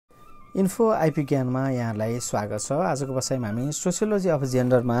Info IP ज्ञानमा यहाँलाई स्वागत छ। आजको बसाइमा हामी सोसियोलोजी अफ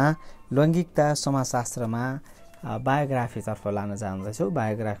जेन्डरमा लैङ्गिकता समाजशास्त्रमा बायोग्राफीतर्फ लान चाहँदैछौँ।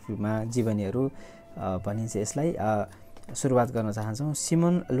 बायोग्राफीमा जीवनीहरू भनिन्छ यसलाई। सुरुवात गर्न चाहन्छौँ।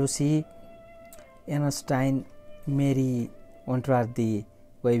 सिमोन लुसी एर्नस्टाइन मेरी ओन्टवार दि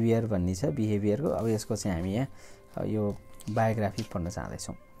बेभियर भन्ने छ बिहेभियरको। अब यसको चाहिँ हामी यहाँ यो बायोग्राफी पढ्न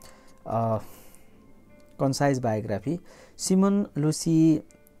चाहँदैछौँ। Concise biography. Simon Lucy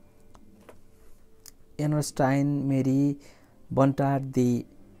एर्नस्टाइन merry ओन्टवार the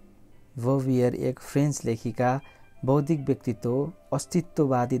बेभियर एक फ्रेन्च लेखिका, बौद्धिक व्यक्तित्व,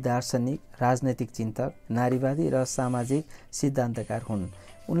 अस्तित्ववादी दार्शनिक, राजनैतिक चिन्तक, नारीवादी र सामाजिक सिद्धान्तकार हुन्।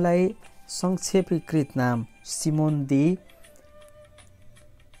 उनलाई संक्षेपीकृत नाम सिमोन दि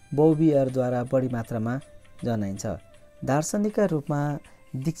बोभियरद्वारा बढी मात्रामा जनाइन्छ। दार्शनिकका रूपमा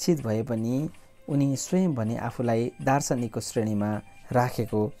दीक्षित भए पनि उनी स्वयं भने आफूलाई दार्शनिकको श्रेणीमा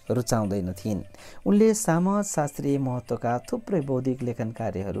राखेको रुचाउँदैनथिन्। उनले समाजशास्त्रीय महत्त्वका थुप्रै बौद्धिक लेखन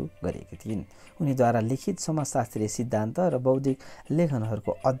कार्यहरू गरेकी थिइन्। उनीद्वारा लिखित समाजशास्त्रीय सिद्धान्त र बौद्धिक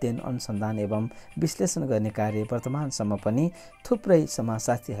लेखनहरूको अध्ययन, अनुसन्धान एवं विश्लेषण गर्ने कार्य वर्तमानसम्म पनि थुप्रै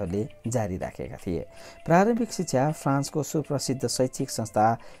समाजशास्त्रीहरूले जारी राखेका थिए। प्रारम्भिक शिक्षा फ्रान्सको सुप्रसिद्ध शैक्षिक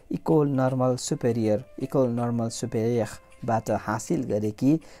संस्था इकोल नर्मल सुपेरियर बाट हासिल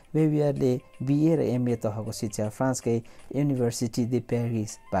गरेकी बेभियरले बिए र एमए तहको शिक्षा फ्रान्सकै युनिभर्सिटी दि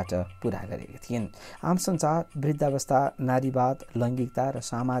पेरिसबाट पुरा गरेकी थिइन्। आम सञ्चार, वृद्धावस्था, नारीवाद, लैङ्गिकता र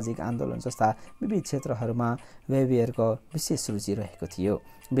सामाजिक आन्दोलन जस्ता विविध क्षेत्रहरूमा बेभियरको विशेष रुचि रहेको थियो।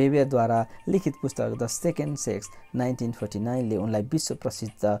 बेभियरद्वारा लिखित पुस्तक द सेकेन्ड सेक्स 1949 ले उनलाई विश्व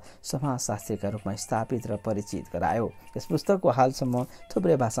प्रसिद्ध समाजशास्त्रीका रूपमा स्थापित र परिचित गरायो। यस पुस्तकको हालसम्म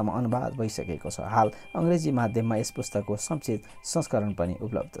थुप्रै भाषामा अनुवाद भइसकेको छ। हाल अङ्ग्रेजी माध्यममा यस पुस्तकको संक्षिप्त संस्करण पनि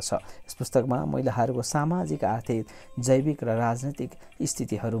उपलब्ध छ। यस पुस्तकमा महिलाहरूको सामाजिक, आर्थिक, जैविक र राजनैतिक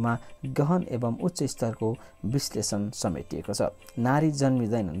स्थितिहरूमा गहन एवं उच्च स्तरको विश्लेषण समेटिएको छ। नारी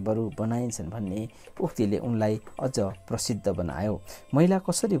जन्मिँदैनन् बरु बनाइन्छन् भन्ने उक्तिले उनलाई अझ प्रसिद्ध बनायो। महिला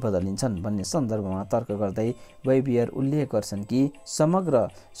कसरी बदलिन्छन् भन्ने सन्दर्भमा तर्क गर्दै बेभियर उल्लेख गर्छन् कि समग्र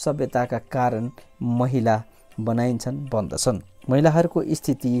सभ्यताका कारण महिला बनाइन्छन् बन्दछन्। महिलाहरूको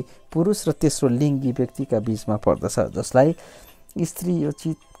स्थिति पुरुष र तेस्रो लिङ्गी व्यक्तिका बीचमा पर्दछ, जसलाई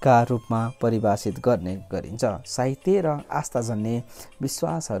स्त्रीयोचितका रूपमा परिभाषित गर्ने गरिन्छ। साहित्य र आस्थाजन्य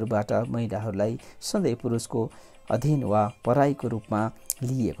विश्वासहरूबाट महिलाहरूलाई सधैँ पुरुषको अधीन वा पराईको रूपमा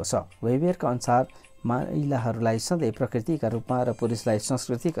लिइएको छ। बेभियरका अनुसार महिलाहरूलाई सधैँ प्रकृतिका रूपमा र पुरुषलाई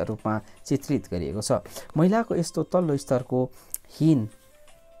संस्कृतिका रूपमा चित्रित गरिएको छ। महिलाको यस्तो तल्लो स्तरको हीन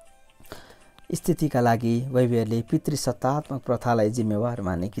स्थितिका लागि बेभियरले पितृसत्तात्मक प्रथालाई जिम्मेवार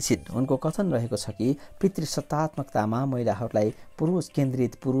मानेकी छिन्। उनको कथन रहेको छ कि पितृसत्तात्मकतामा महिलाहरूलाई पुरुष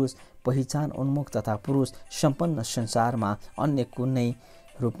केन्द्रित, पुरुष पहिचान उन्मुख तथा पुरुष सम्पन्न संसारमा अन्य कुनै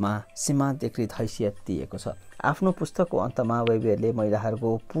रूपमा सीमान्तकृत हैसियत दिएको छ। आफ्नो पुस्तकको अन्तमा बेभियरले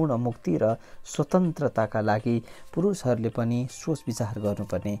महिलाहरूको पूर्ण मुक्ति र स्वतन्त्रताका लागि पुरुषहरूले पनि सोच विचार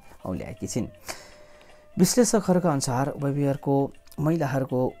गर्नुपर्ने औल्याएकी छिन्। विश्लेषकहरूका अनुसार बेभियरको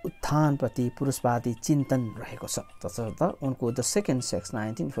महिलाहरूको उत्थानप्रति पुरुषवादी चिन्तन रहेको छ। तसर्थ उनको द सेकेन्ड सेक्स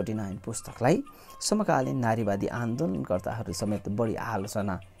 1949 पुस्तकलाई समकालीन नारीवादी आन्दोलनकर्ताहरू समेत बढी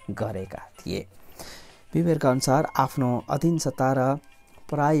आलोचना गरेका थिए। बेभियरका अनुसार आफ्नो अधीनता र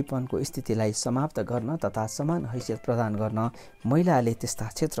परायीपनको स्थितिलाई समाप्त गर्न तथा समान हैसियत प्रदान गर्न महिलाले त्यस्ता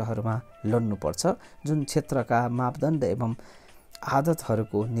क्षेत्रहरूमा लड्नुपर्छ जुन क्षेत्रका मापदण्ड एवं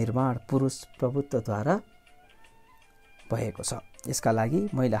आदतहरूको निर्माण पुरुष प्रभुत्वद्वारा भएको छ। यसका लागि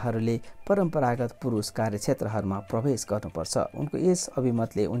महिलाहरूले परम्परागत पुरुष कार्यक्षेत्रहरूमा प्रवेश गर्नुपर्छ। उनको यस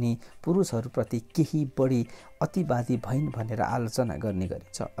अभिमतले उनी पुरुषहरूप्रति केही बढी अतिवादी भइन् भनेर आलोचना गर्ने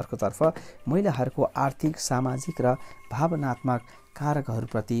गरिन्छ। अर्कोतर्फ महिलाहरूको आर्थिक, सामाजिक र भावनात्मक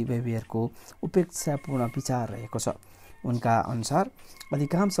कारकहरूप्रति बेभियरको उपेक्षापूर्ण विचार रहेको छ। उनका अनुसार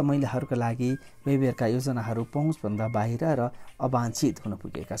अधिकांश महिलाहरूका लागि बेभियरका योजनाहरू पहुँचभन्दा बाहिर र अवाञ्छित हुन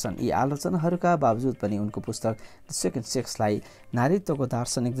पुगेका छन्। यी आलोचनाहरूका बावजुद पनि उनको पुस्तक द सेकेन्ड सेक्सलाई नारीत्वको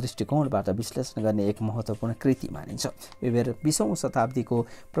दार्शनिक दृष्टिकोणबाट विश्लेषण गर्ने एक महत्त्वपूर्ण कृति मानिन्छ। बेभियर 20औं शताब्दीको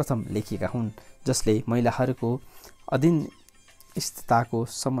प्रथम लेखिका हुन् जसले महिलाहरूको अधीनस्थताको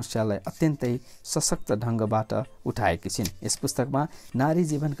समस्यालाई अत्यन्तै सशक्त ढङ्गबाट उठाएकी छिन्। यस पुस्तकमा नारी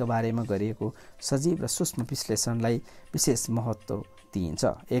जीवनका बारेमा गरिएको सजीव र सूक्ष्म विश्लेषणलाई विशेष महत्त्व दिइन्छ।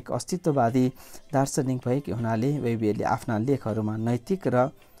 एक अस्तित्ववादी दार्शनिक भएकी हुनाले बेभियरले आफ्ना लेखहरूमा नैतिक र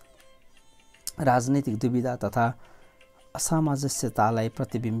राजनैतिक दुविधा तथा असामञ्जस्यतालाई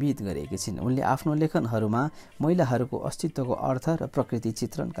प्रतिबिम्बित गरेकी छिन्। उनले आफ्नो लेखनहरूमा महिलाहरूको अस्तित्वको अर्थ र प्रकृति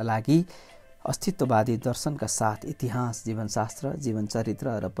चित्रणका लागि अस्तित्ववादी दर्शनका साथ इतिहास, जीवनशास्त्र, जीवनचरित्र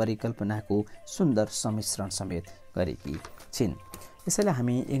र परिकल्पनाको सुन्दर सम्मिश्रण समेत गरेकी छिन्। यसैले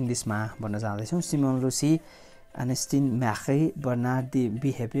हामी इंग्लिशमा भन्न जाँदैछौँ Simon Lucy एर्नेस्टिन म्याक्रे Bernard the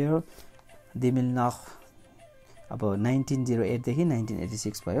behaviour the मिल्नर अब 1908 देखि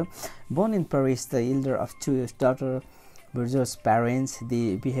 1986 भयो born in Paris the elder of two daughter bourgeois parents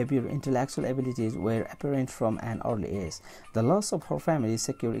the behavior intellectual abilities were apparent from an early age the loss of her family's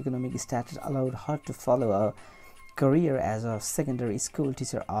secure economic status allowed her to follow a career as a secondary school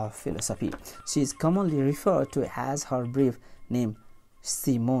teacher of philosophy she is commonly referred to as her brief name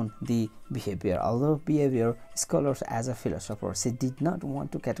Simone de Beauvoir. Although behavior scholars as a philosopher, she did not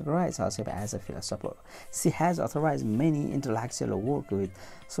want to categorize herself as a philosopher. She has authored many intellectual work with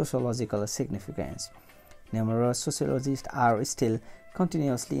sociological significance. Numerous sociologists are still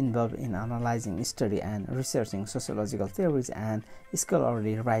continuously involved in analyzing, study, and researching sociological theories and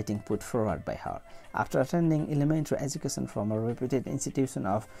scholarly writing put forward by her. After attending elementary education from a reputed institution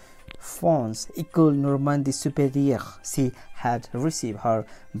of France, École Normande Supérieure, she had received her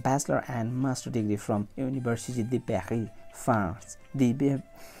bachelor and master degree from Université de Paris, France. The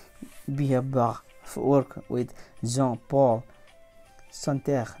Beauvoir work with Jean-Paul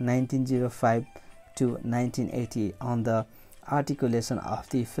Sartre 1905 to 1980 on the articulation of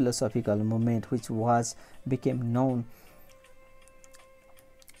the philosophical movement which became known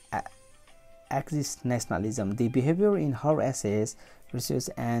existentialism. The behavior in her essays Research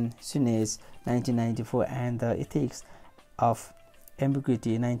and Sunnis 1994 and the Ethics of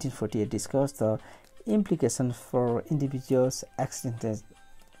Ambiguity 1948 discussed the implications for individuals' existential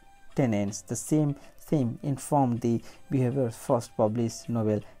tenets. The same theme informed the behavior's first published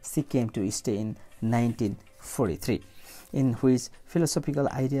novel She Came to Stay in 1943, in which philosophical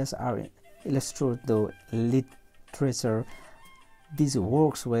ideas are illustrated through literature. These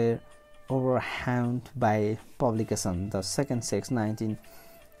works were overwhelmed by publication. The Second Sex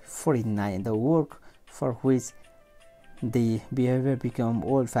 1949, the work for which the behavior became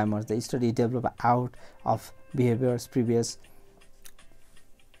world famous. The study developed out of behavior's previous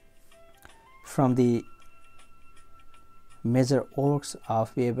from the major works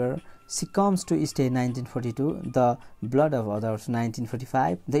of behavior. She Comes to Stay 1942, The Blood of Others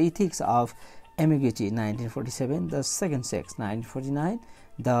 1945, The Ethics of Ambiguity 1947, The Second Sex 1949,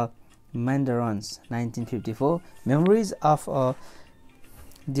 The Mandarins 1954, Memories of a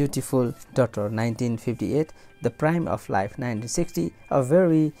Dutiful Daughter 1958, The Prime of Life 1960, A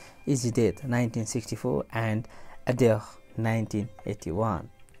Very Easy Death 1964, and Adieu 1981.